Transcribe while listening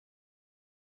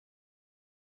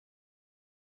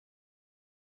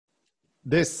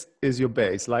this is your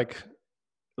base, like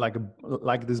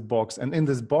this box, and in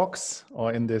this box,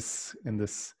 or in this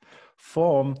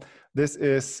form, this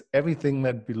is everything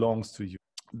that belongs to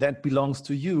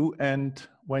you. And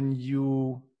when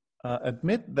you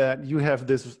admit that you have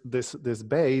this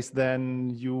base,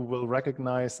 then you will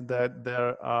recognize that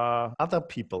there are other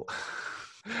people.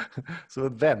 So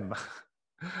them.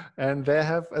 And they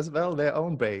have as well their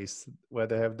own base, where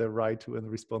they have the right to and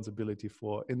responsibility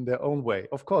for, in their own way,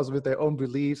 of course, with their own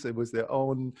beliefs and with their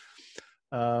own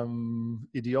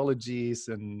ideologies,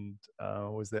 and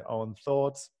with their own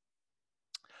thoughts.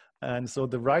 And so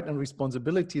the right and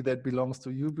responsibility that belongs to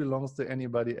you belongs to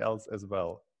anybody else as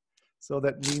well. So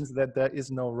that means that there is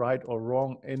no right or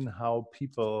wrong in how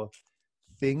people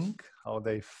think, how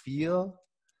they feel,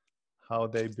 how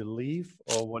they believe,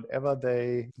 or whatever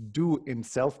they do in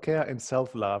self-care and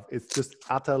self-love. It's just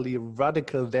utterly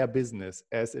radical their business,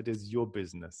 as it is your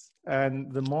business.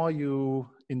 And the more you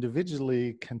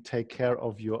individually can take care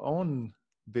of your own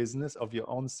business, of your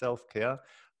own self-care,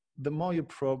 the more you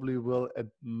probably will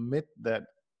admit that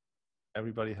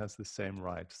everybody has the same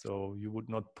right. So you would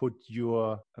not put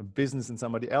your business in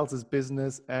somebody else's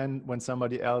business, and when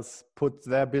somebody else puts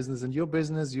their business in your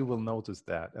business, you will notice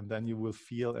that, and then you will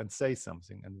feel and say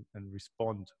something and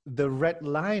respond. The red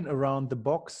line around the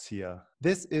box here,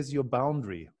 this is your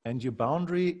boundary, and your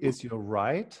boundary is your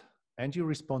right and your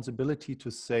responsibility to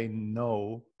say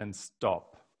no and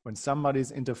stop. When somebody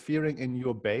is interfering in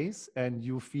your base and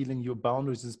you feeling your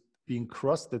boundaries is being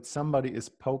crossed, that somebody is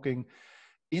poking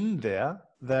in there,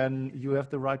 then you have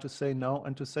the right to say no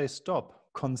and to say stop.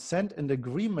 Consent and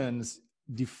agreements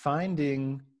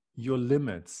defining your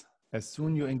limits as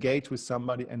soon you engage with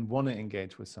somebody and want to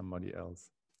engage with somebody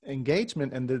else.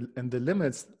 Engagement and the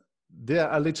limits, they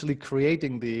are literally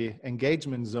creating the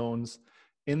engagement zones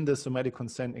in the somatic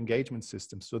consent engagement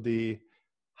system. So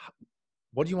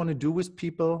what do you want to do with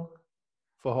people,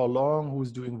 for how long,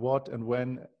 who's doing what and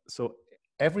when. So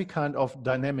every kind of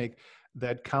dynamic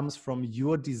that comes from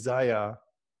your desire,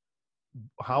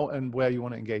 how and where you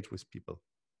want to engage with people.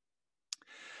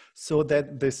 So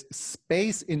that this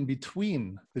space in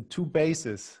between the two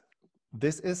bases,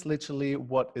 this is literally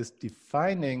what is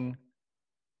defining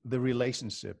the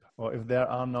relationship. Or if there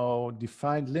are no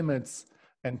defined limits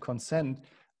and consent,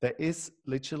 there is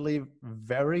literally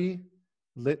very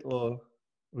little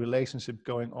relationship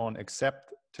going on,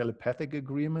 except telepathic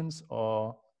agreements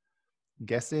or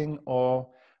guessing, or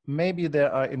maybe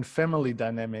there are in family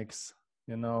dynamics,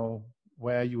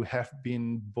 where you have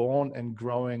been born and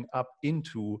growing up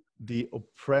into the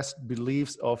oppressed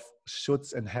beliefs of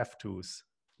shoulds and have tos.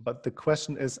 But the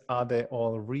question is, are they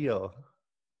all real?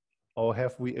 Or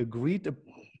have we agreed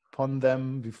upon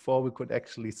them before we could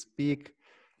actually speak,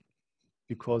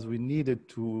 because we needed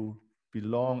to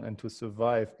belong and to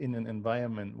survive in an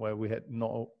environment where we had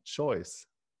no choice?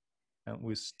 And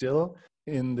we're still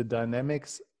in the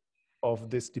dynamics of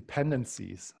these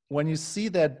dependencies. When you see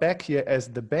that back here as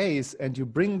the base and you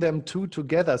bring them two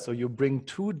together, so you bring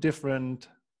two different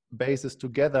bases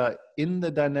together in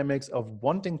the dynamics of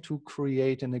wanting to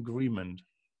create an agreement,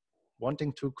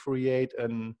 wanting to create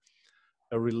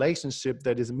a relationship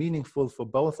that is meaningful for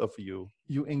both of you,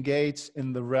 you engage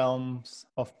in the realms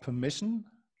of permission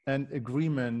and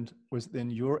agreement within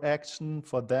your action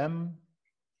for them,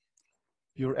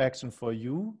 your action for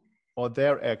you, or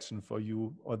their action for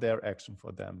you, or their action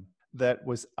for them. That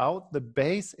without the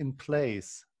base in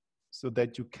place, so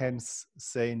that you can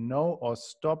say no or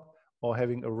stop, or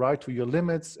having a right to your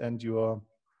limits and your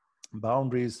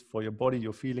boundaries for your body,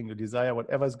 your feeling, your desire,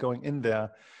 whatever's going in there,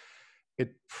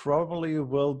 it probably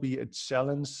will be a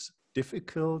challenge,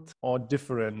 difficult or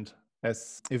different,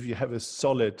 as if you have a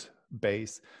solid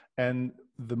base. And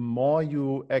the more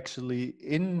you actually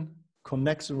in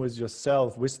connection with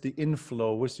yourself, with the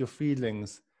inflow, with your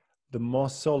feelings, the more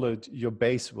solid your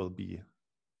base will be.